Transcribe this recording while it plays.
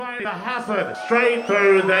The hazard straight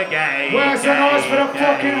through the gate. Where's the noise for the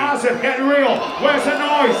fucking hazard? Get real. Where's the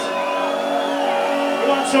noise? You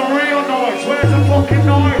want some real noise? Where's the fucking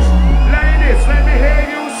noise? Ladies, let me hear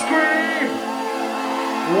you scream.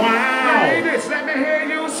 Wow. Ladies, let me hear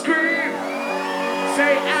you scream.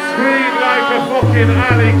 Say ow. Scream like a fucking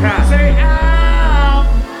alley cat. Say ow.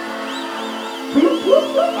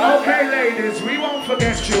 Okay, ladies, we won't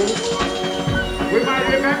forget you. We might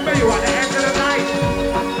remember you at the end of the night.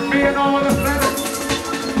 Me and all the fellas.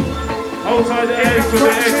 Outside the eggs to the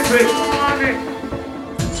X6.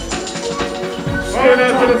 Going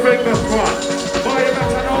out to the finger squad. Boy, you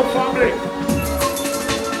better know family.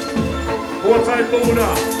 Outside Buddha.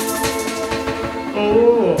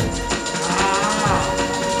 Oh.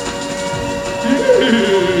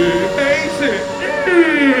 Basic.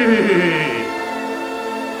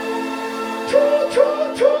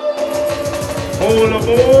 All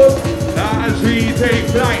aboard. As we take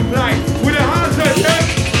flight with a hazard,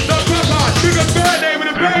 the proper Trigga birthday with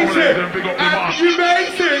a basic, and you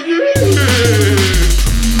make it,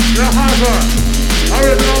 The hazard.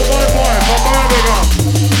 Original one boy from Birmingham.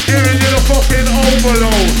 Giving you the fucking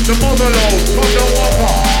overload, the motherload from the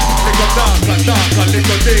whopper. Little darker,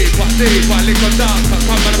 little deeper, little darker,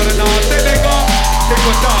 come on, little darker,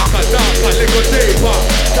 little deeper,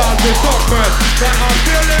 dance with Stockman, but I'm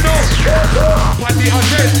feeling up, on the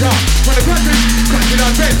agenda, for the crackers, cracking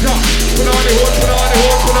adventure, put on the hood,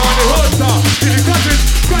 sir, see the crackers,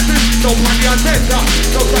 don't on the agenda,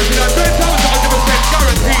 no cracking adventure, with 100%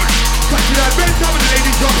 guaranteed, cracking adventure, with the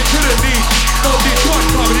ladies dropping to the knees, no deep one,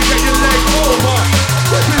 come and get your leg over,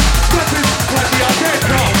 crackers, on the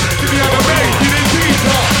agenda, to the other base, you didn't see,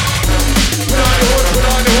 sir, put on the hood,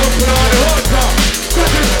 sir,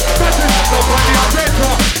 crackers, don't on the agenda,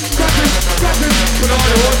 crackers, put on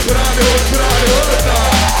the hood, sir,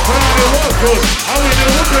 Good. I win the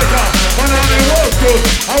woodpecker, man on the road good.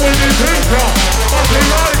 I win the drinker, fucking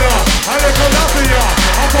rider, I look on Latvia,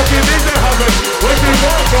 I fucking need the hazard. When you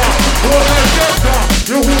walk up, roll my shelter,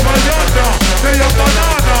 you hold my yonder, say your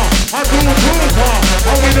banana, I do trooper,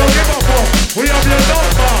 and we don't give a fuck, we have your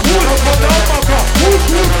number, who's from the upper, who's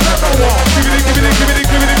never walk. Give it, booster,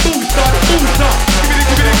 give it,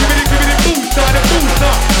 booster, the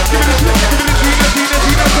booster, give it,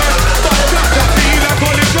 Tina, Tina,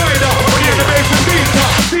 Golden Rider, yeah, the bass is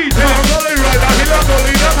Tina, Golden Rider, he love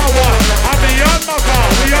only never walk, I'm beyond my car,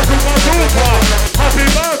 we are super trooper, happy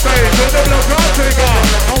birthday to the blood trigger,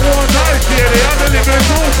 and one night here, they are the living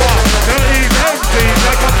trooper, they'll eat empty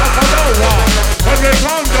like a Pacanoa, when we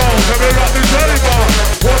come down, when we rock the jelly bar,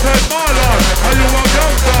 what is my life, are you a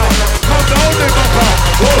youngster, come down the car,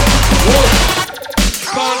 whoosh,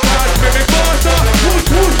 can't catch me, me faster,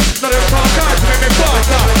 whoosh, not a can't catch me, me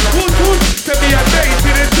faster, whoosh, to be a bass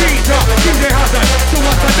in a teacher, DJ Hazard, so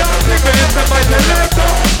what's a dancing, but it's a my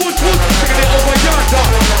selector, whoosh, taking it over yonder,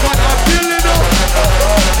 but I'm feeling up,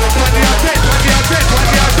 when the attention,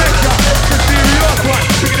 the serious one,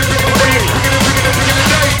 bringing the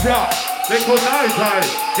danger. Little night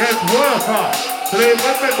gets worse. Today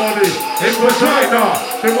with my body, it's vagina.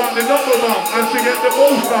 She want the double bump and she get the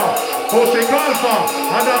booster. So she golfer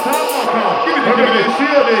and a tarmaker. We bring the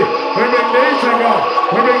shady, we bring the Trigga,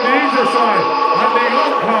 we bring the easy side, and the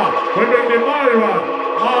anchor, we bring the Myron,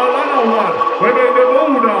 another one, we bring the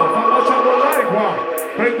Buddha, from a trouble like one.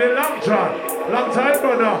 Bring the long time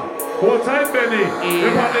brother, what time Benny, we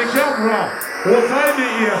got the camera, what time the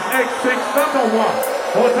ear, X6 number one.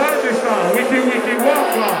 What time this now? Wiki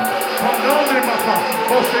walker. Come down the maca.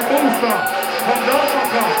 Bust the booster. Come down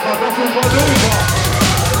maca. Cause that's super duper.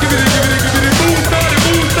 Give it booster, the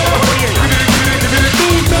booster. Give it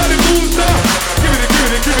booster, the booster. Give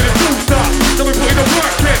it booster. Now we put in the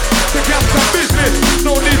work kit to get some business.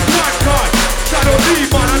 No need black card. Shadow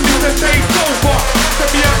D-man and this is Dave Sofa.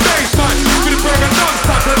 Send me a Bassman with a burger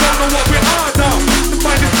non-stop. I don't know what we are now. To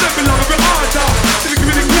find this level on we are now. Give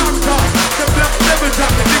me the glamta. The black level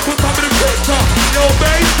jack. And they put some in the picture. Yo,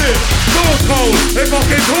 basis. Too cold. It's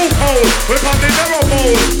fucking too cold. We're on the narrow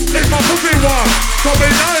mode. It's my pussy one. So we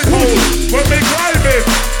 9 holes. When we climb it.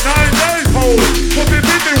 9 days hold. Put it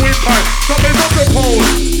in the winter. So we up the pole.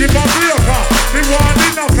 Give a vehicle. We want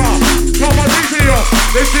in the car. Come on, easier.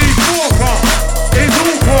 They see smoker. It's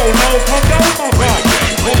too cold. Now come down my car.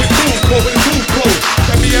 Oh, it's too cold.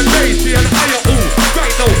 Send me a lazy and higher. Ooh,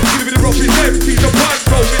 right now. Give me the rough is empty. The pants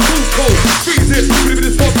roll. It's too cold. Freeze it. Give me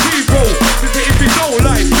the spot T-roll. This is if you don't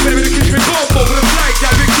like. Give me the kiss me combo. With a flight.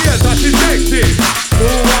 Yeah, the gears. That's his exit. 2,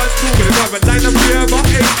 1, 2. With a driver. 9 up here. About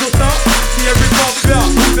 8 to start. See every month there.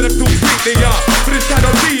 Who's in them too quick they are. For this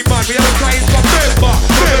shadow D-man. We have a trying for member.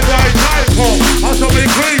 Time pop. I saw me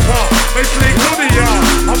creeper. Me sleep to the yard.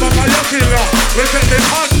 I'm a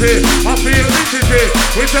dirty. I feel liquidity.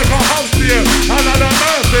 We take a house here. And I don't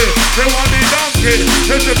mercy. They want the donkey.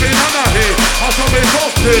 They should be none of it. I saw me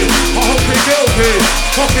foxy. I hope they guilty.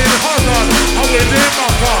 Fucking hazard. I will leave my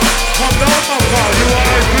car. Come down my car. You are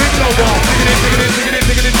a drink lover. Tiggity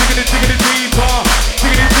deeper.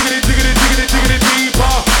 Tiggity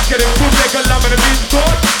deeper. Get it good like a lamb in a bean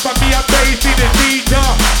sword. But me a bass in the teacher.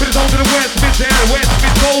 But it's on to the west, mid there, west,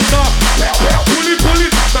 mid shoulder. Pull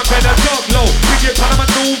it, my pen a jog low. Big it pan a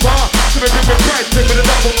maneuver. So me bring me price, take with a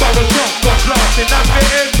double barrel shot. Got blasting, that's the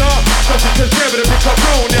enter. Cause it's a share with a big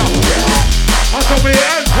round, yeah. And so we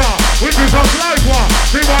enter, we pick up like one.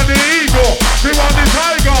 They want the eagle, they want the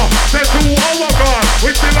tiger. They do our God,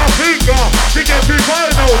 we still a finger. They get the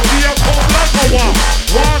final, see a pump like a one.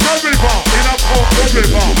 Water river, in a pump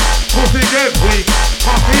river. Pussy get weak,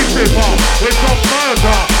 cocky river. With some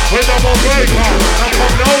murder, with double breaker. And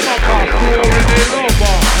from the overpass, who already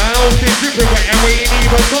lover. And all she's dripping wet and we ain't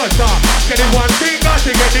even touch her. Get it one finger,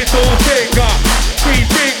 she get it two finger. Three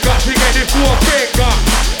finger, she get it four finger.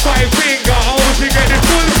 Five finger, oh she get it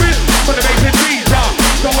full fist. But it makes it teaser.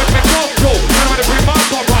 So when we come through, I don't want to bring my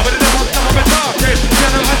pop up, but it doesn't come up and talk it.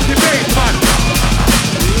 Then I'm at the Bassman.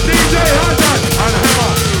 DJ Hazard and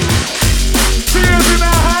Hammer. Tears in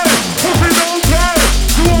our eyes, pussy don't play.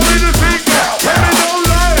 You want me to finger, let me don't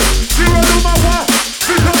lie. Zero to my what?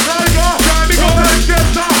 This a tiger. Time to go and get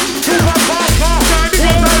that. To my papa. Time to go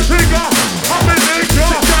and Trigga. I'm in nature.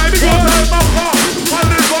 Time to go and my car. I'm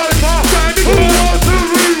in Viper. Time to go. Who wants to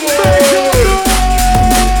rewind?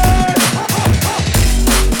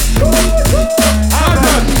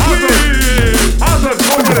 Hazard,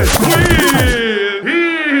 comedy.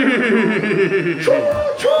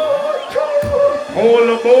 All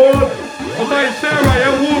aboard. Okay, Sarah,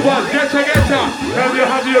 your Woolworths, getcha. Can you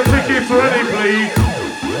have your tickets ready, please?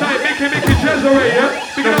 Say, Mickey, Cesare, yeah?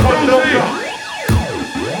 The conductor.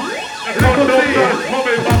 The conductor is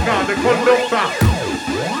coming back out, the conductor.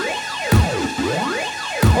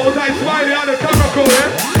 Hold tight, Smiley on the camera crew, yeah?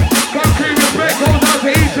 Country respect goes out to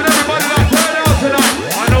each and everybody that turned out tonight.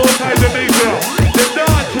 I know what time to meet you. The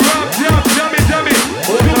dance, rap, jump, jammy.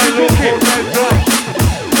 Hold tight, look, hold tight, jump.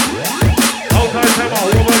 Hold tight, Emma,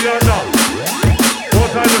 over yonder. Hold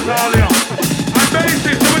tight, Natalia. And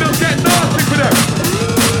basic, so we don't get nasty for them.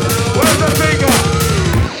 Where's the finger?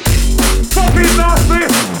 Fucking nasty.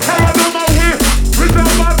 How I know my way. Return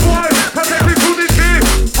bad boy. Can take me to the tea.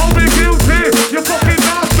 Hold me guilty. You fucking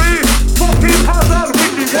nasty. Fucking hazard.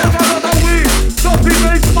 Wicked. One another way. Dirty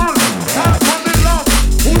Bassman. Can't find the love.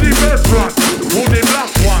 Who the best one? Who the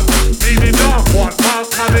black one? Me the dark one. Mark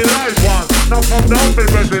and the light one. Now come down, me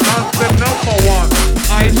resident. Step number one.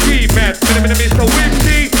 Ice cream man. Mr.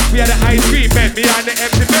 Whipsy. We had an ice cream man. Me and the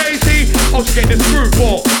MC Basie. Oh, she get the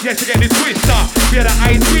screwball. Yeah, she get the twister. We had an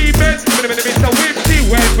ice cream man. Mr. Whipsy.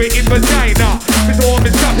 Where's we in vagina? Mr. All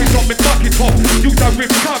Miss Cup, he's got me bucket top. Use that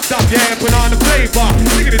rip cupped up, yeah, put on the flavor.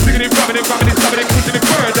 Diggity, rubbing it, stabbing it, pushing it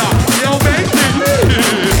further. Yo, man,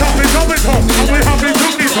 top it, and we have it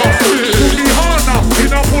cookie top. Cookie hard now,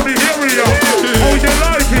 enough for the area. Oh, you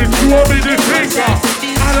like it, you want me the finger.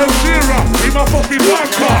 Adam Zira, he my fucking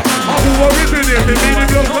wanker. I'm who originated, me meaning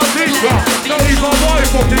you're my teacher. Now he's my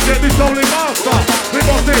wife, fucking get this only master. We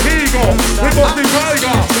must the eagle, we must the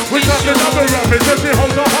tiger. We got the double rabbit, let's see how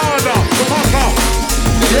the harder. Fucker.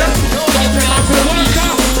 Yeah, don't take out to the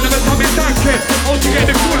worker. Never tell me thank it. Oh, you get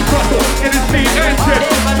the full throttle, in his feet engine.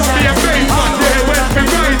 Don't be a Bassman, yeah, where's me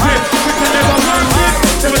rising. We can never work it,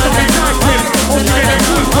 never tell me thank it. Oh, you get the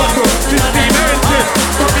full throttle, his feet engine.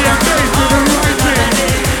 Don't be a Bassman, rising.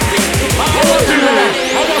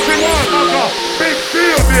 I want you one, big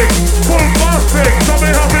steel big, full plastic, so me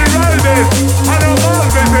have me riding. I don't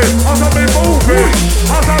mind visit, I don't be moving.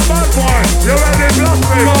 I don't bad boy, you're ready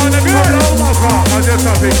blasting. Come on, my car, I just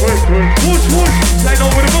have it quick. Whoosh, like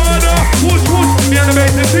over the border. Whoosh, the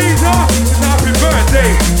animated teaser. It's a happy birthday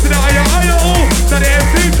to the higher, to the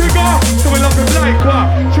MC Trigga. So we love him like what?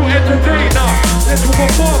 True entertainer, let's go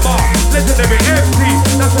performer, legendary MC.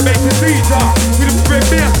 That's a amazing teaser. We didn't bring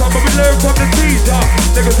me a song, but we learn from the teaser.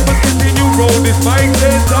 Niggas who must continue roll this mic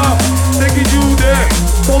later. Taking you there,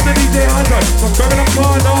 told the DJ Hazard from Birmingham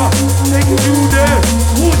corner. Taking you there,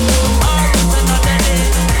 whoosh.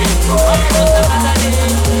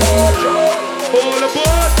 All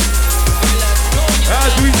aboard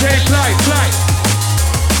as we take flight.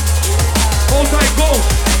 Hold tight, go.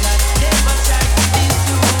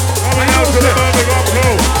 Coming out to the Birmingham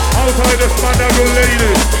crew. Outside the Spandau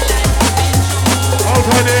ladies.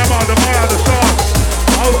 Outside the Emma, the Maya, the Star.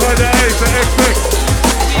 Outside the Ace, the X6.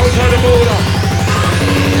 Outside the border.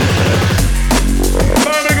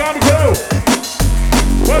 Birmingham crew.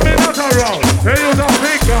 When we not around, they use a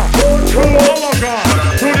finger.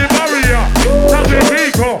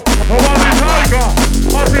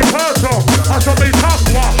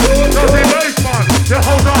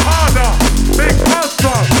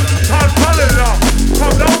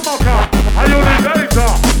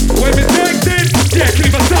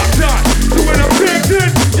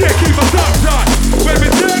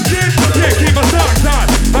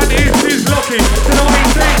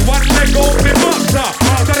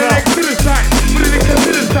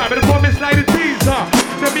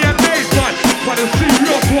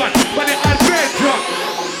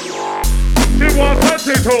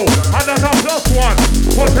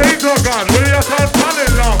 Morgan, we are telling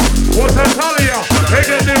now. What's a Talia? They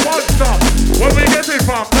get the one stop. Where we get it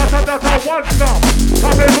from? That's a one stop.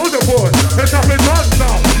 Top it to the board. It's up in one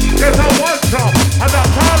stop. Get a one stop. And that's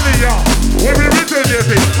Talia. Where we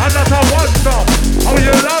originated. And that's a one stop. How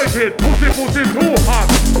you like it? Pussy too hot.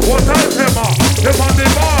 What's that tema? If on the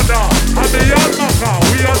border. And the Yanmaka.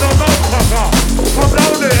 We are the Maka. Come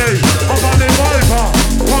down the A. Come on the Viper.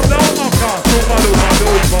 Come down Maka.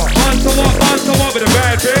 Answer what with a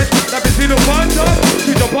bad bitch. Let me see the puncher.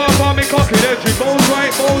 She's a pop on me cocky. Then she moves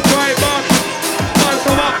right back.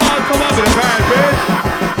 Answer what with a bad bitch.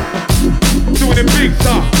 Doing the big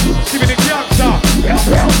stuff. Giving the gangster.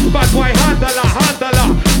 Bad boy handler.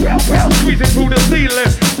 Squeezing through the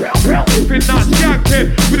ceiling. If it's not skanking.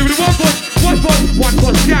 We do the one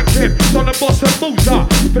was skanking. On the boss and Musa.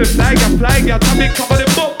 For the flag, I tell me cover the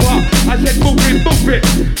bumper. I said move it.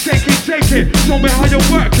 Shake it. Show me how you're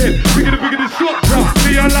working. Bigger the structure.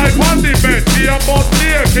 See I like one man. See I'm boss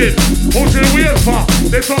naked. Push the wheels for.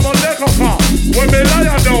 They from a liquor car. When they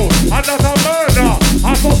lie down. And that's a murder.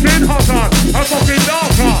 A fucking hazard. A fucking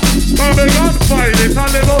darker. Murder gunfight. It's a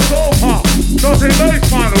little sofa. Nothing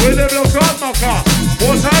makes man. With a little grandmother.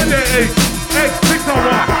 What time they eat?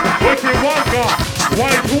 X601. Wicked one guy.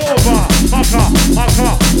 White over. Maka.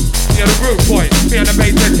 Yeah, the rude boy, me and the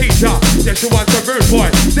basic teacher. Yeah, she wants a rude boy.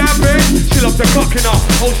 That bitch, she loves the cocking up.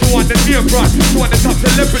 Oh, she wants the near front. She wants the top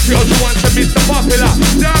celebrity. Oh, she wants to Mr. Popular.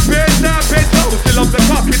 That bitch, oh, she loves the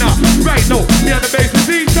cocking up. Right, no, me and the basic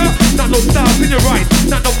teacher. Not no stars in your right.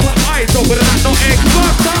 Not no black eyes over the not no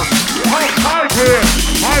X-Factor. High grade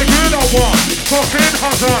I want. Fucking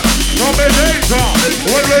hazard. From the danger.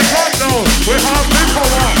 When we got those, we have people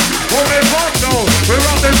one. When we got those, we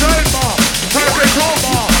run the same bar. Perfect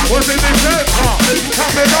over. Was in the center,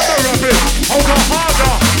 tapping on the rapid, over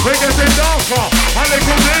harder, we get it darker, and they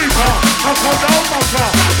go deeper, and come down my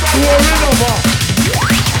car, to a rhythm.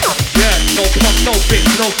 Yeah, no punk, no bitch,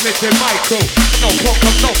 no snitching micro, no punk,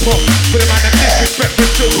 put him on the disrespect,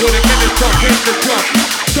 but still put him in the truck,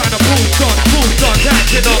 trying to boost on,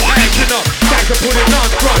 acting up, trying to put it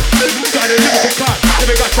on front, got a lyrical cut, if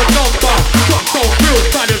we got your number, drop so real,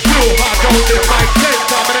 started real hard, don't this mic 10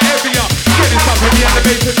 time in the area. Get it up in the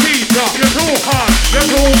animated teaser. You're too hard, you're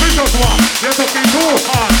too vicious one. You're talking too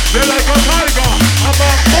hard, you're like a tiger. I'm a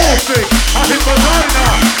music, I hit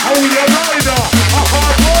vagina. How you rider, a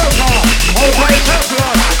hard worker. How my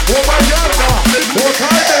Teflon, oh my yonder. What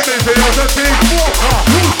time they busy as a team walker.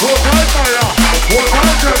 What time fire, what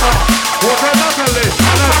time Gemma, what time Natalie,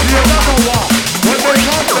 and I see another one. When they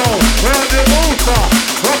come down, we're the monster.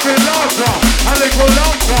 Rockin' Lanza, and they go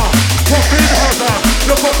Lanza. Fucking hazard,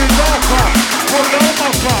 the fucking darker. From down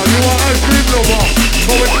my car, you are ice cream lover.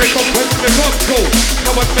 Go and make up when they come through.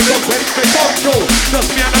 Come and make up when they come through.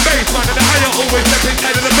 Just me and the bassman and the higher always stepping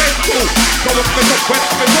head of the bench too. Go and make up when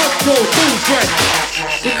they come through. Too fresh.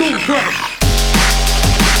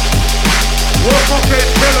 We're fucking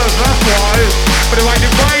killers, that's why. Put it right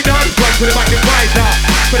divider, it's one to the right divider.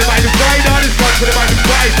 Put it right divider, it's one to the right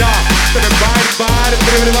divider. Put it right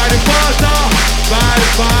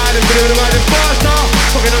faster.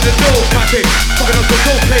 Fucking on the door, cutting. Fucking on the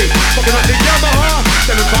Toki. Fucking on the Yamaha.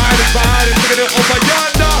 Then ride, taking it over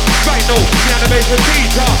yonder. Right now, the animation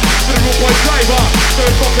teacher. For the root boy driver. So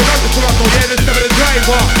it's fucking on the Toronto, yeah, the 7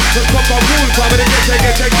 driver. Let's pop our rules, but it get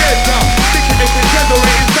ya. Thinking they can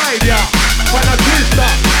generate inside ya. When I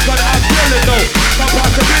twister, but I'm feeling though. Not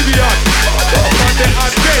past a billion. On the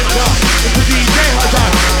adventure. It's a DJ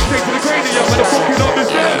hazard. Take to the cranium, but the fucking on the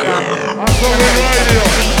set. I'm fucking radio.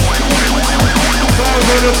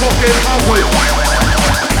 Sounds like a fucking hazard.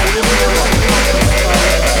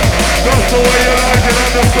 Just the way you like it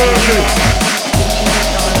on the surface.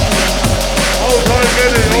 Outside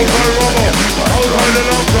Benny, outside Robo, outside the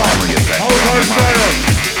Lumber, outside Style.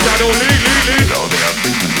 Shadow Lee. So they are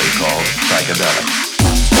frequently called psychedelics.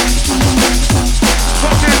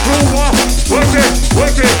 Fucking trooper, work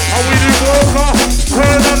it, and we need worker.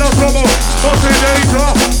 Turn on the trouble, fucking danger.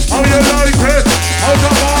 How you like it? Out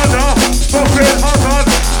of order, fucking hazard.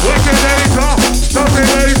 Wicked danger, nothing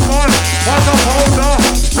ace man. What's a powder?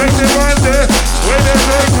 Make the brandy, with the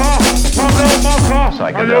drinker. From the mucker,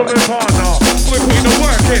 a little bit harder. We're putting the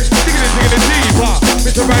work in, digging it deeper.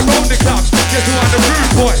 Mr. Right round the clock. Guess who want the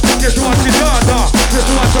rude boy? Guess who wants the data? Guess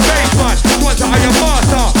who wants the bassman? Who wants the iron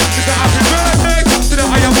master? It's a happy birthday to the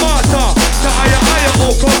iron master. The iron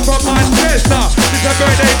all come from Manchester. It's a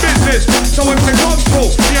birthday business. So if they come through,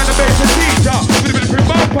 the animation teacher. With a bit of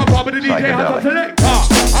remote pop up, but the DJ has a selector.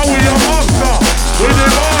 And we a master, we the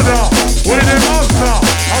order, we the master,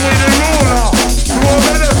 and we the ruler. To a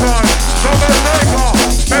militant, from a maker,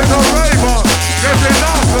 better raver, get it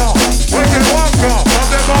after.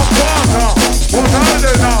 What are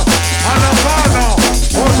they now? And a car now.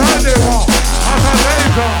 What are they want? As a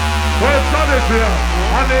laser. Where's Sonic here?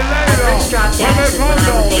 And they later. When they come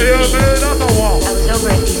down, he'll be another one. I was over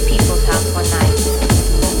at these people's house one night.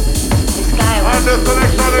 This guy And the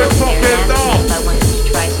selection is fucking down. if I wanted to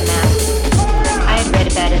try some acid. I had read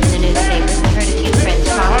about it in the newspapers and heard a few friends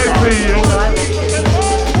talk about it, so I looked into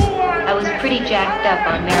it. I was pretty jacked up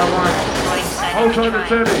on marijuana, so I decided to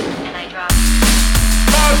try it, and I dropped it.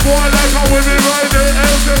 Bad boy like a women riding,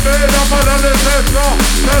 LCB, up and on the Tesla,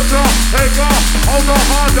 take off, on the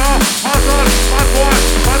Honda, Hassan, bad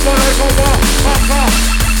boy like a walk,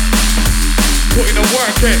 Putting the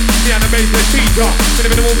work in, the animated teacher.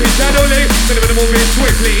 Been moving steadily, been moving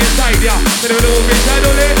swiftly inside ya. Been moving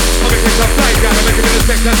steadily, I'm making some flight, yeah. I'm making a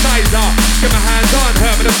exerciser. Get my hands on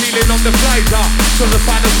her, but I'm feeling on the flighter. So the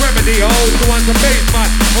finest remedy, oh, to want a baseman,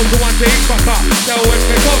 oh, to want a cracker. Tell when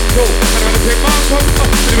we come to, and I'm gonna take my cup up,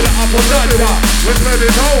 and I'm up on that. we're ready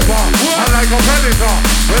over, I like a predator,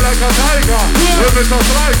 we're like a tiger, we're with a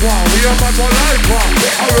striker, we are bad boy like one,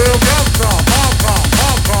 a real gangster, marker.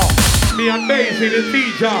 Me amazing the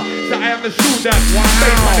teacher, so I am a student.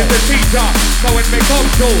 Bassman is the teacher, so when we come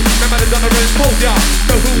to, remember the done and told ya.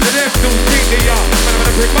 So who's the left, who's senior ya? When I'm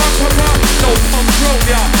gonna bring my papa, no pump thrown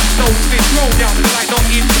ya, no spit thrown ya. Like no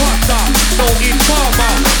eat pasta, no eat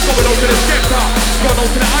farmer. Going on to the scepter, going on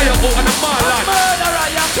to the iron or and the marlin.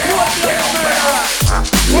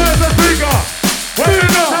 Where's the Trigga? Where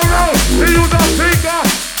is the road? Do you not Trigga?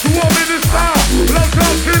 Who want me to start?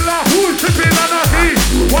 Lockdown killer, who's tipping on the heat?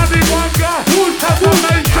 Wanga, who's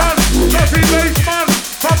transformation? Dirty Bassman,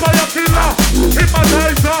 Papaya killer,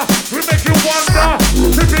 hypnotizer, we make you wonder.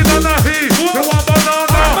 Tipping on the heat, the one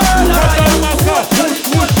banana,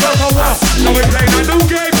 now we're playing a new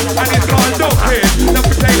game, and it's called Ducking. Now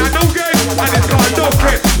we're playing a new game, and it's called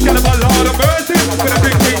Ducking. Get up a lot of mercy, with a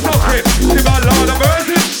big thing tucking. Give a lot of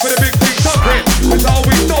mercy, with a big thing tucking. It's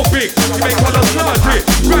always so big, you make all the sludgy.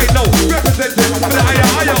 Right now, represented with the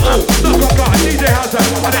higher O. Not rocker, DJ Hazard,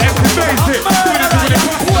 and the empty basic. Doing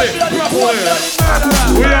it properly.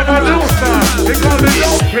 we have a new star, they call it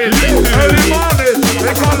Dumpkin. Early morning,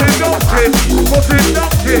 they call it Dumpkin. Put it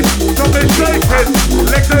Dumpkin, so they shake it.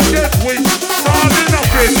 Let them get weak, starting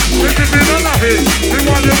knocking. This is another hit, we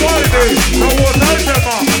want the body. I want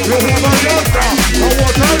Nightmare, you have a youngster. I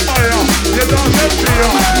want Nightmare, you don't empty ya.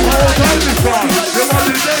 I want Nightmare, you want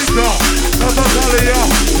the data. That's a Talia,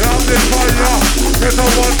 you have the fire. Get a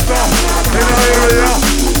monster in the area.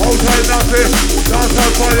 Outside nothing, that's a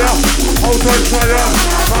fire. Outside fire,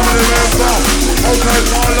 family member. Outside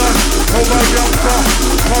Marlon, outside youngster.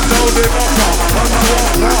 Come down the knocker, on the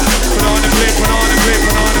water. Put on the plate, put on the plate,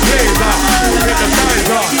 put on the blazer. Get the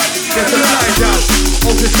sizer, get the slider.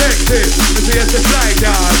 Oh, to sexy, this is the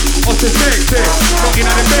slider. Oh, to sexy, not in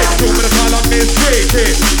the bedroom, but I call on me freaky.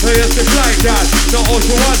 Here's the slider, no all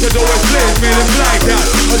she wants to do is please me the slider.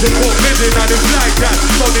 I just put midden on the slider,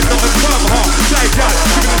 so there's nothing from her. Slider,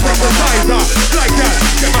 give me the exerciser. Slider,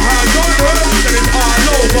 get my hands on her, then it's all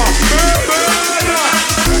over. Murder!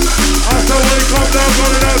 After we come down,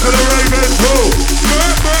 going out to the Raven crew.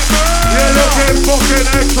 You're looking fucking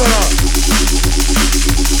excellent.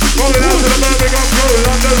 Going out to the Birmingham crew,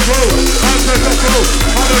 London crew, Manchester crew,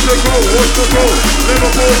 Hamilton crew, Worcester crew,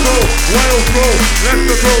 Liverpool crew, Wales crew,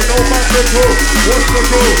 Leicester crew, Northampton crew, Worcester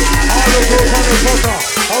crew, Arnold crew, Harry Potter,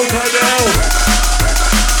 outside the house.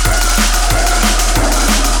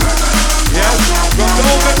 Yeah, from the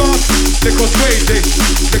old member, they go crazy.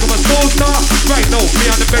 They come a soul star. Right now, me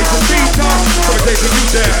on the bass and beater. So we're taking you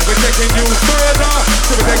there, we're taking you further.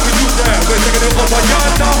 So we're taking you there, we're taking it over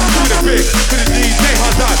yonder. To the big, to the DJ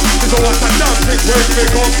Hazard. This is what's a dancing, where we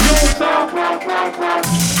come closer.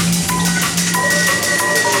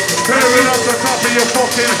 Tearing off the top of your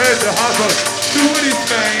fucking head, the Hazard. Do this,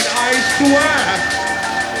 man, I swear.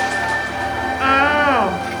 Ow!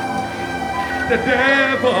 The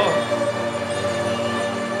devil.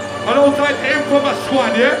 I don't like aim for my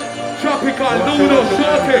squad, yeah? Tropical, Nuno,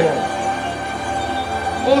 Shorty.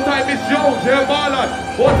 All time Miss Jones, yeah, Marlon.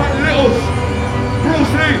 All time Littles,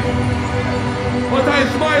 Bruce Lee. All time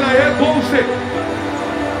Smiler, yeah, bullshit.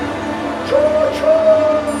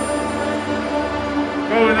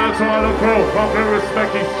 Going out to all the crew, fucking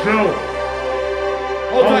respect his show.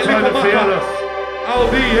 All time Outside the Little fearless.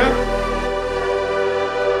 Aldi, yeah?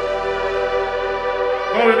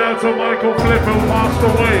 Going out to Michael Flip who passed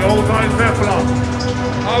away, old time Zephyr.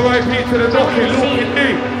 R.I.P. to the Docky, Luke and me.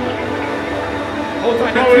 All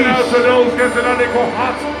time Going out to those getting a little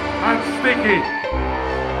hot and sticky.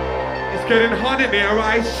 It's getting hot in here,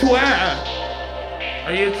 I swear.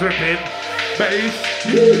 Are you tripping? Bass.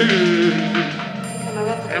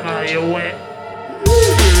 Emma, are you wet?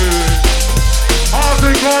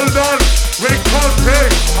 Article done. Ring country,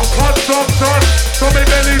 a construction. So me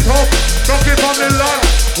belly top, stuck it on the land.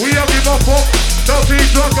 We a give a fuck, dirty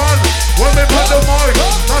dragon. When we put the mic,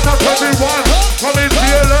 not a 21. Coming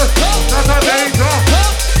fearless, not a danger.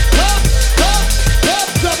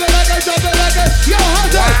 Drop it like it. Yo, how's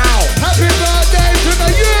that? Wow. Happy birthday to the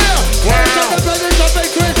year. Wow. Bass on the brothers, something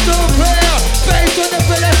crystal clear. Bass on the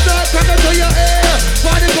fella, start coming to your ear.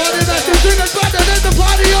 Party, that's the singers better than the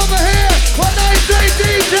party over here. When I say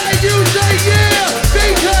DJ, you say yeah.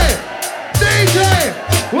 DJ.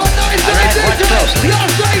 When I say DJ, you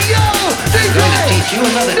say yo. DJ. Teach you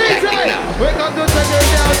another tactic now. We're going to take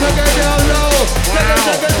it down low.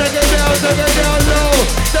 Take it down low.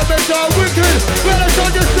 The bass are wicked, better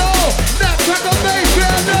on your soul. That crack of bass,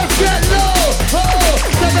 man, let's get low. Oh,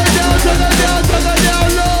 take it down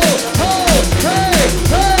low. Oh, hey,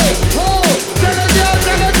 oh, take it down.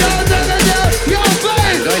 Yo,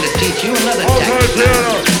 bass. I'm going to teach you another tactic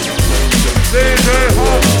now. DJ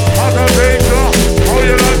hot a danger. How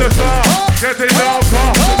you like the star? Getting down,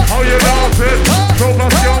 how you dancing? So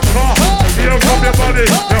much younger. Here from your body,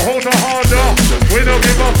 you hold the harder. We don't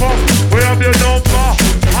give a fuck, we have your number.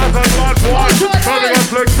 As a mad boy, turning a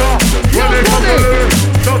flexor. When they come to lose,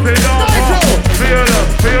 nothing down.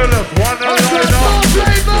 Fearless, one and liner.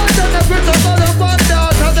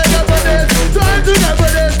 Time to get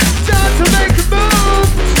with this. Start to make a move.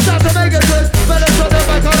 Start to make a twist. Better start to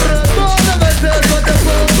make a run. With the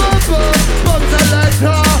boom. Bum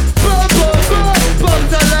selector. Bum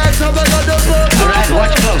selector. We got the boom. Alright,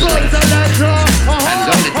 watch closely. I'm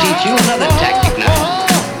going to teach you another tactic now.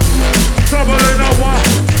 Trouble in a what?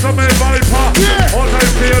 Some viper. All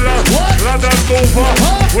time fearless. London mover.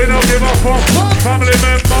 We don't give a fuck. Family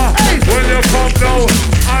member. When you come down,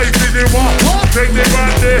 I see the what? Take the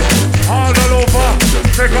brandy. All over.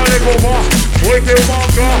 Take a leg over. Wicked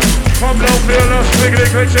monger. Come down fearless. Wiggly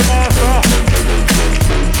click the master.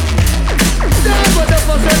 There with the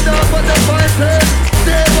fuss and down with the fighting.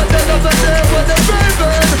 There with the love and there with the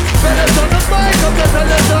raving. Better on the mic, I'm the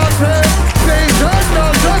dancing. Please turn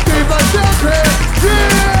down, don't keep us jumping.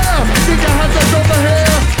 Yeah, DJ has us over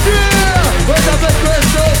here. Yeah, with the big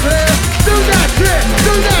crystal clear. Do that shit,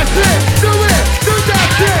 do that shit.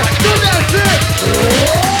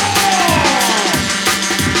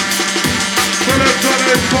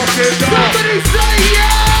 Somebody say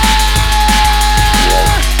yeah.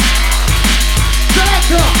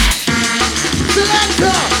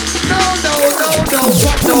 Selector! No.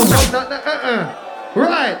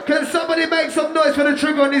 Right, can somebody make some noise for the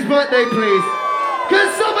Trigga on his birthday, please?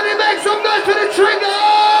 Can somebody make some noise for the Trigga?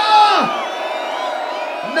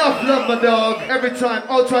 Enough love, my dog. Every time,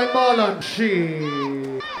 all time Marlon. Shit.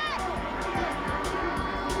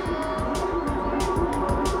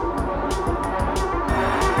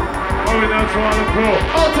 Oh, that's all the crew.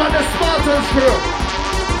 All time the Spartans crew.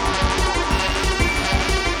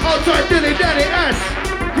 Outside Dilly Danny S,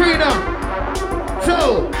 Greener, 2,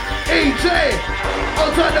 EJ,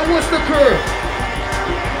 outside the Worcester crew.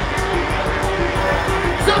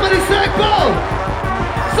 Somebody say ball!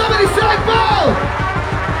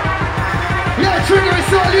 Yeah, Trigga,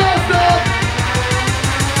 it's all yours now.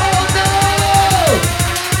 Oh no!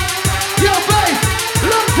 Yo, bass,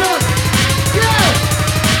 London, yeah!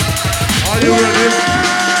 Are you ready?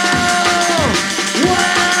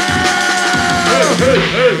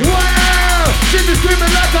 Hey. Wow! She's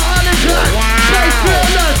screaming like an island track. Bass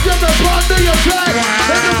fearless, you're the bond of your track.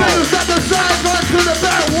 And the pedals at the side, run to the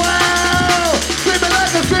back. Wow! Screaming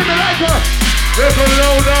like her. There's a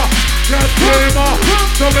loader, can't screamer.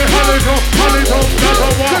 So me holly top, that's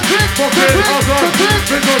a walk. Fucking other,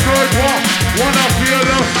 because right walk. Wanna feel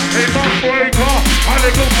us, a back breaker. A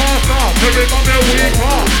little faster, maybe not me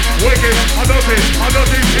weaker. Wicked, I don't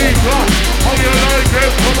think cheaper. How you like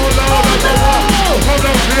it? Come on down, that's a walk. Come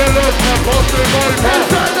down, feel us, I'm busting my car.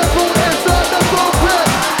 Inside the pit.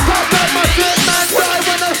 Pop back my shit, man, die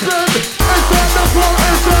when I spin. Inside the pit.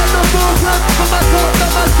 From my top to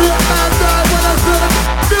my shit, man, die when I spin.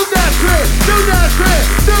 Do that shit.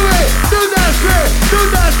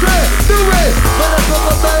 When I put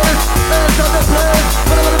my bass, hands on the place.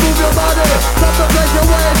 When I wanna move your body, stop to place your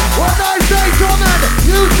waist. When I say drumming,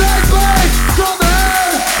 you say bass. Drumming.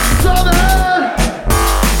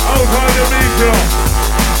 Outside the meter.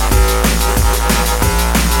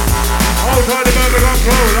 Outside the Birmingham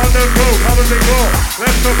crew, London crew, Coventry crew,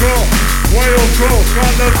 Leicester crew, Wales crew,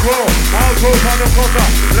 Scotland crew, all crew, Panama Costa,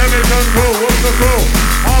 Leamington crew, Worcester crew,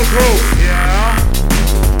 all crew, yeah.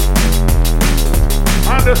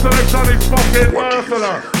 And the selection is fucking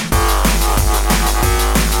merciless.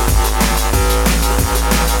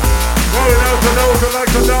 Going out to those those who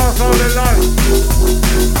like to dance all their life.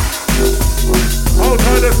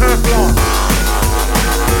 Outside the Teflon.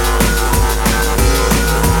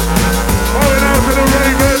 Going out to the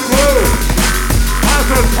Raven Blue.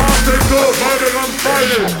 Hassan passing good, Birmingham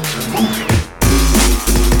fighting.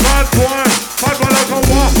 Bad boy, bad boy like a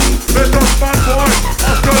what? Mr. Bad boy,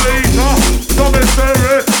 Oscar Lisa, Thomas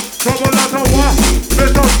Ferry, trouble like a what?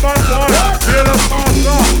 Mr. Bad boy, fearless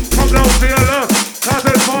master, come down fearless, that's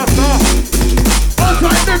it master.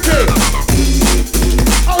 Outside Nicky,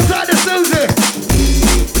 outside the Susie.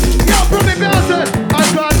 Yo, from me Bassman, I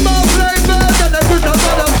got more flavors and I put up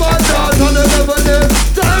on the fun dance on the level live.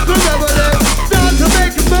 Time to level live, time to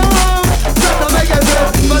make a move, time to make a move,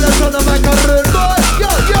 but I'm trying to make a real boy. Yo,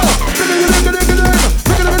 yo,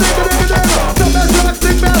 some best rock,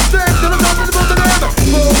 sing best thing, till I'm not in the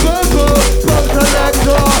boom, boom, boom, boom, boom, select,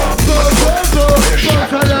 boom, boom, boom, boom,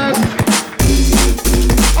 select.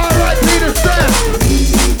 Alright, Peter Steph,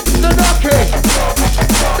 the Nucky,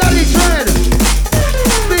 Danny Trent,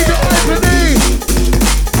 Steve Anthony,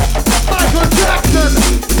 Michael Jackson.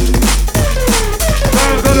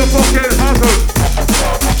 Down to the fucking Hassan.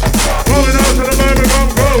 Going out to the Birmingham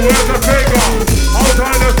Blue, where's the Trigga?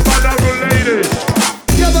 Outside the Spandau lady.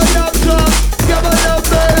 Give a love song, give a love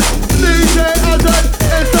bass. DJ Hassan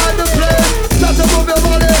inside the place. Stop to move your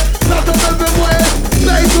body, stop to move your waist.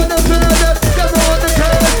 Bass with the feeling, give on the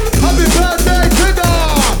case. Happy birthday, Trigga.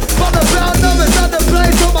 For the brown numbers at the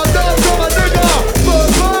place, for my dog, for my nigga. Boom,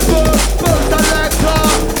 boom, boom, boom, selector.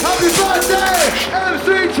 Happy birthday, MC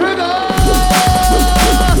Trigga.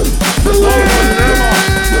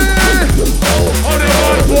 On the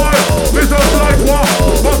hard boy, Mr. Cypher,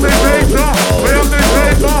 what's the data? We have the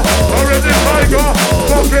data, we're in the tiger,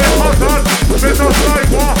 fucking Hassan, Mr.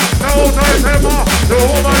 Cypher, now outside Emma, the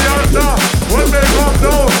woman yonder, when they come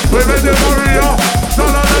down, we made the warrior,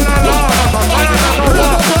 la-la-la-la-la,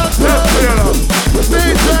 yes, fearless.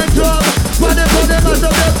 Beat and drum, money for them as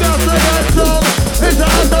of their best against some. It's a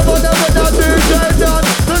house of them with the DJ done.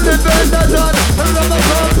 The living the done, rubber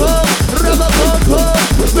pump pump, rubber pump pump.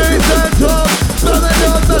 Beat and drum, money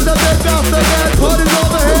done as of their best against. Party's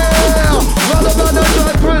over here, run about the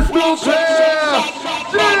track, crystal clear.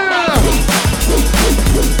 Yeah!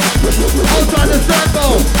 Outside the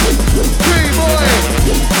circle, G-boy,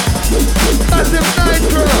 massive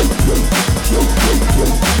nitro.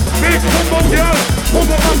 Big football girl,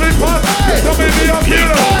 football muffin pot, somebody be up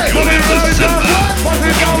here, somebody rise up, what's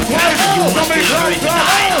it down twice, somebody rise up,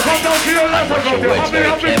 come down here, let's go,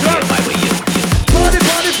 happy clap. Party,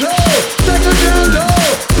 party, flow, second down low,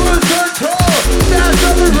 full control, dance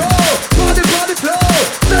on the roll. Party, party, flow,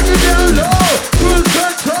 second down low, full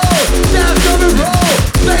control, dance on the roll.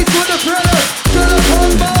 Bass with the thriller, till the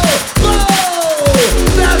combo, bow.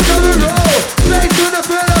 Dance on the roll, bass with the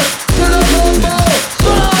thriller, till the combo,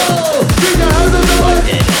 bow. Bring your hands on the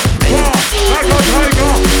way. Like a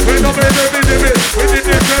tiger, we don't be the we did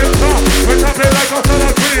the center, we something like a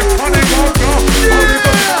salad cream, honey vodka, honey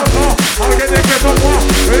the salsa, I'll get the get of what,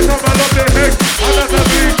 we don't love the heck, and that's a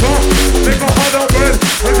beater, take a hot up bread,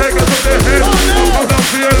 we take us to the head, I'm gonna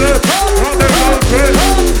fearless, run the mountain.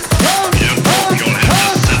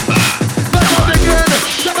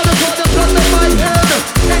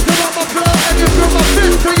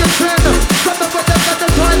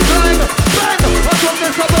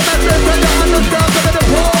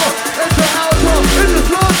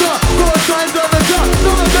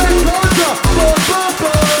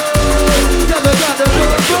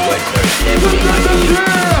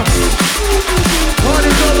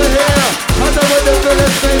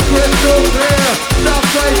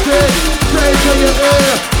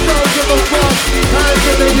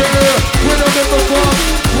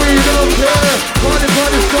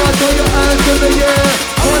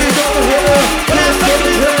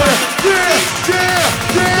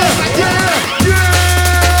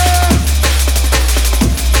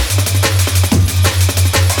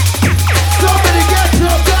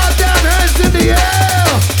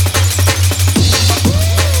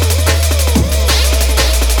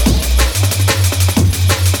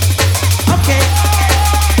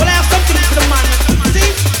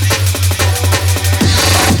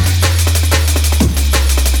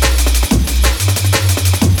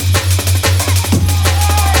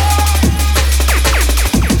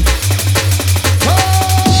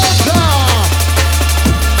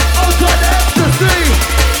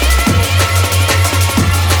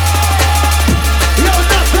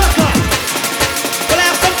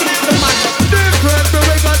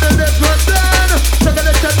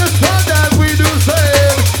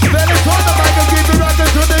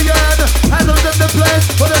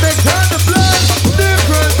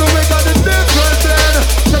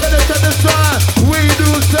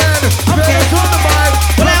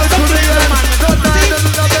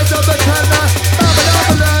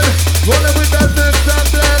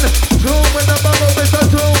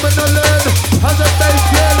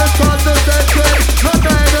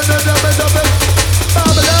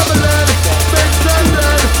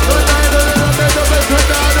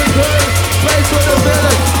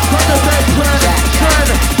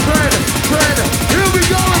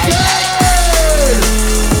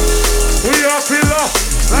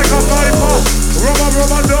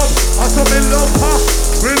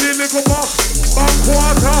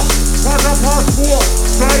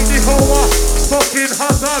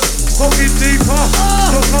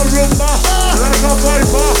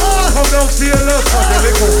 fearless and the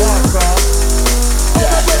little faster.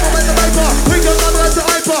 We can run right to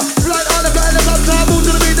hyper. Flying on the guy in the gunter. Move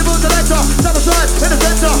to the beat, the move selector. Step aside, in the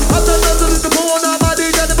center. I'm the nose of the corner. My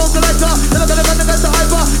DJ, the move selector. Never gonna run the guy to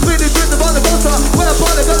hyper. Really drink the ball, the bolster. When I'm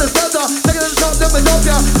on the gun, the center. Taking it to the top, then we don't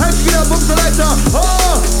care. Hands to the move selector.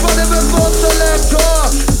 Oh, running with move selector.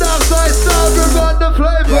 Dark side sound, we run the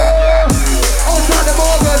flavor. Outside the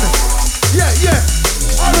Morgan. Yeah, yeah.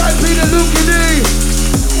 Alright, Peter Lukey D.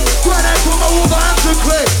 Granite from my Wolver Hampton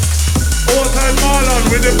click. All-time Marlon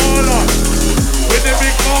with the Marlon. With the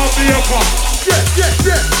big car vehicle.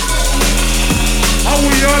 Yeah. How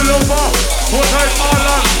we all over? All-time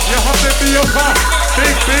Marlon. You have the vehicle.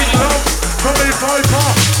 Big love. Tommy Piper.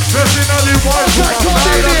 Dressing on the white.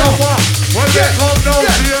 When they come down,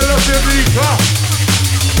 fearless in the car.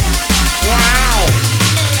 Wow.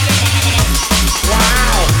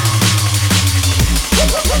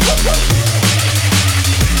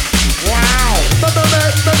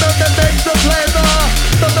 Makes the flavor.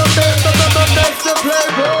 Makes the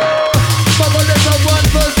flavor. Bubble is a one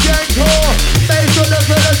first gang tour. Based on the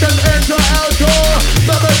village and enter outdoor.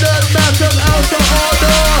 Bubble the massive outer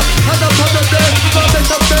order. And the public makes the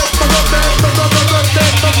flavor.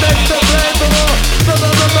 Makes the flavor.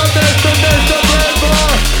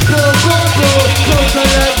 Boom,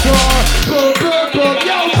 selector.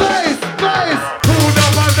 Yo, bass. Who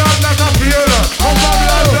never done that a fearless? Come from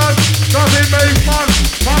London. Does it make fun?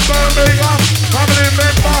 From Birmingham, family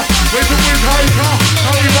member, we do it hiker,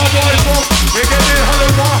 now we got boys up, we get it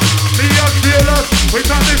Hollywood, me and fearless, we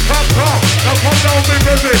got this chapter, now come down big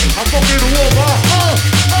baby, I'm fucking over.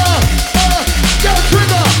 Yo,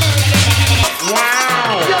 Trigga!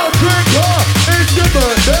 Wow! Yo, Trigga, it's your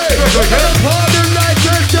birthday! We're gonna party like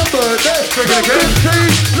it's your birthday! Something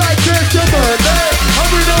cheese like it's your birthday! And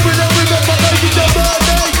we know we got my like it's your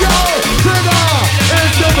birthday! Yo, Trigga,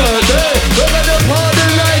 it's your birthday! We're gonna party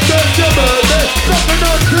like it's your birthday! Something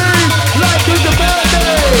on cheese like it's your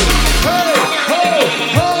birthday! Hey, ho,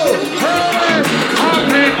 hey!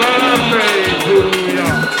 Happy birthday to ya!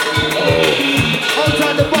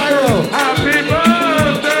 Outside the viral! Happy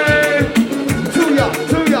birthday! To ya!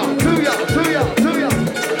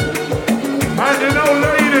 And you know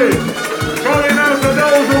ladies, going out to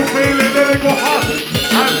those who feel a little hot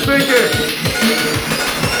and singing.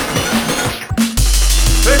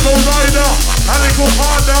 Little rider, a little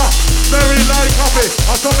harder, very light coffee,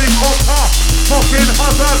 a something hotter, fucking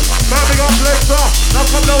hazard, grabbing up Lexa, now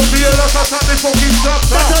come down fearless, I got this fucking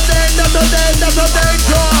chapter. That's a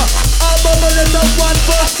danger. Our bubble is a one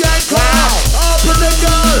first gang car. Up in the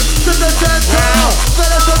girl, to the center.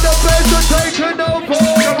 Fellas on the base are taking over.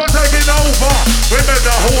 Never taking over, we made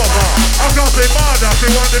the hover. I've got the mother, she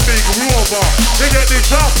want the big rover. They get the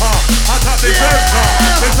chopper, I got the center.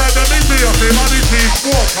 Inside the Lydia, they want the team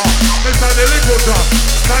walker. Inside the little drop,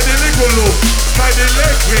 inside the little loop, inside the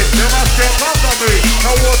leg hit, they must get round on me.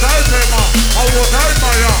 Now what I say, man, now what I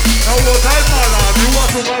admire, now what I admire, you want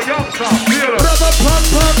to my youngster, fearless. Brother pump,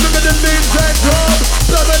 look at the beams and drum.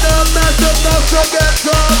 Brother the massive, not forget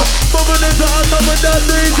drum. Moving into us with the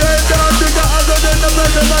DJ down. Think the other than the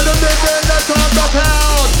better man who live in the top of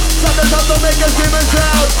town. Something's up to make a screaming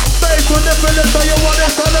sound. Bass with the feeling so you want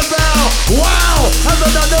it's all about. Wow,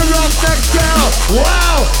 other than the roughneck scale.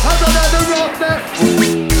 Wow, other than the roughneck.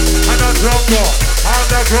 And a jungle,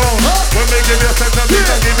 underground. When we give you 7 beats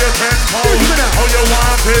and give you 10 pounds. How you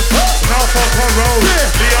want it? Now fuck a road.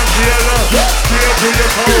 Be a fearless. Fear to your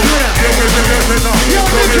toes. You're with the listener. You're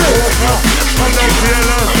with the walker. Come down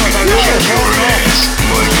fearless. But I know the walker.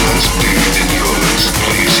 My guns bleed in yours.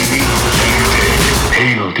 Please me.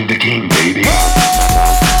 Hail to the king, baby.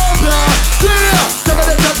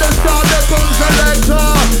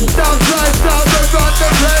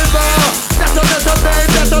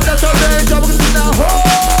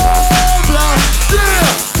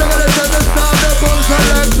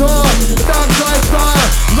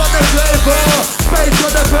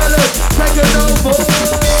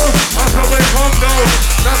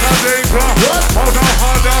 That's a danger.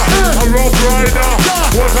 Harder, a rough rider.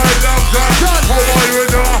 What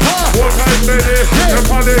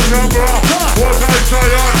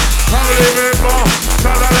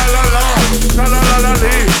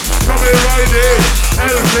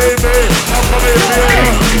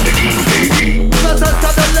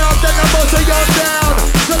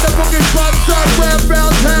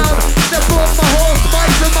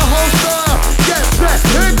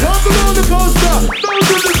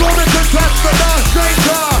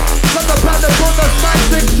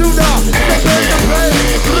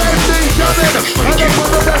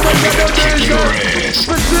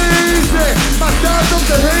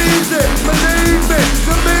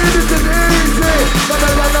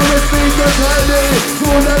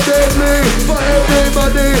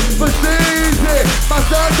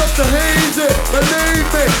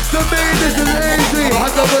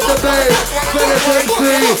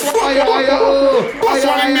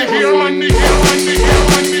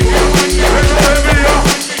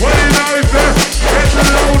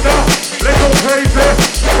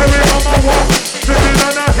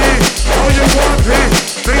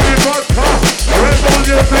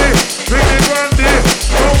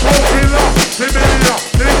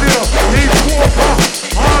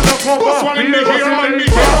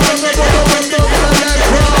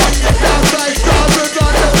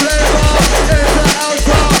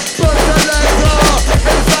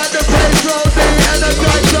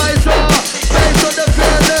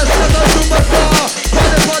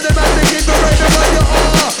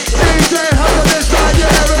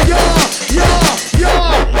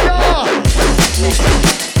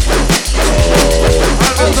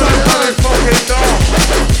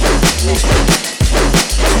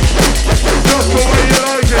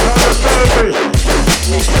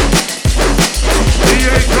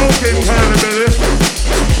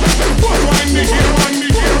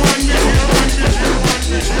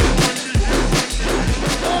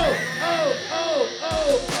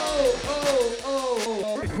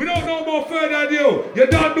Without no more further ado, you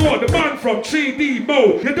don't know the man from 3D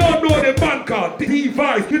Mode. You don't know the man called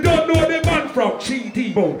Device. You don't know the man from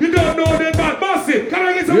 3D Mode. You don't know the man Massive. Can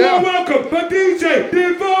I get some more welcome for DJ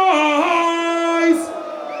Device?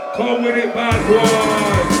 Come with it, bad boy.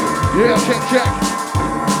 Yeah, check.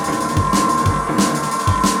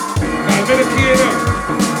 Now, better key it up.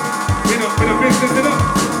 In a business, it up.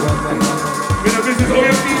 In a business, all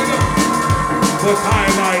you see it up. But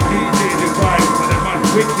highlight DJ Device for the man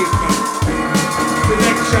wicked, man.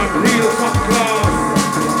 Selection, real top class.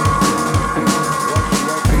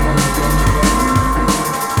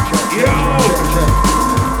 Yo!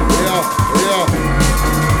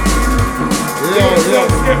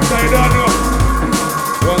 Skips, I don't know.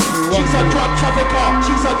 She's a drug trafficker.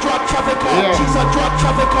 She's a drug trafficker. She's a drug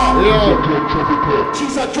trafficker.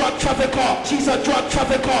 She's a drug trafficker. She's a drug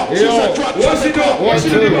trafficker. She's a drug trafficker. What's she do? What's she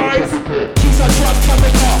do, Device? She's a drug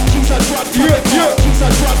trafficker. She's a drug trafficker. She's a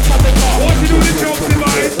drug trafficker. What's she do the jokes,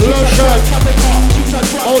 Device? She's a drug trafficker. She's a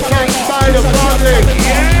drug trafficker.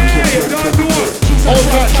 Yeah, you don't do it. All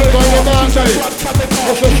that shit on your birthday.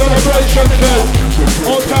 It's a celebration day.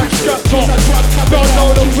 All that strapped up. Don't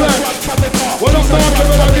know the flesh. We're not talking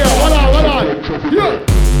about here. Hold on. Yeah.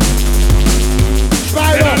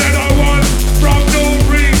 Spider. Another one from New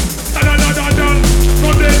Breed. Another done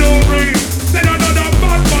from the New Breed. Then another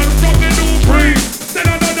bad man from the New Breed. Then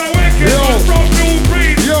another wicked man from New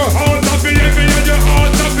Breed. All the behavior and your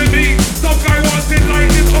heart of the beat. Some guy wants it like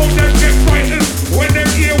this. All them get frightened when they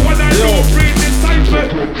hear what I New Breed decipher.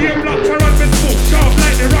 Hear black character and smoke sharp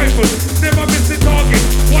like the rifle. Never miss the target.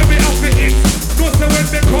 Why me have it in? No say when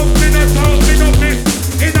they come in a town, me no miss.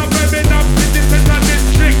 In a Birmingham city center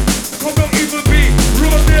district. Come on evil be,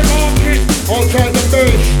 road they market. All kind of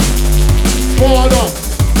bass. Forward up.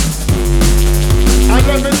 And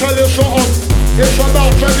let me tell you something. It's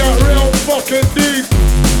about to get real fucking deep.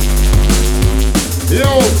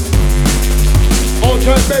 Yo.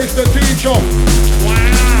 Outside bass the teacher.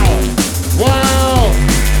 Wow.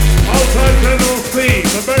 Outside General C,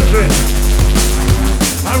 the veteran.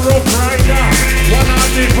 A rough rider, one on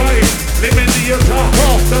the fight, limitator,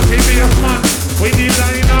 dirty bass man, with the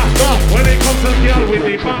liner. When it comes to girl with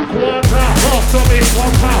the back water, so me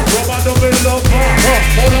water, rubber double lover,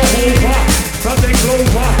 full of hoover, Sunday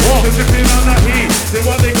clover, discipline on the heat, they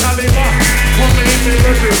want the caliber, come in the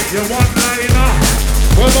rhythm, you one liner.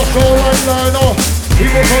 Well, the show one liner, he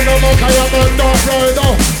was on the mock, I am a dark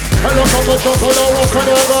rider, and look at the top of the rock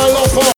and over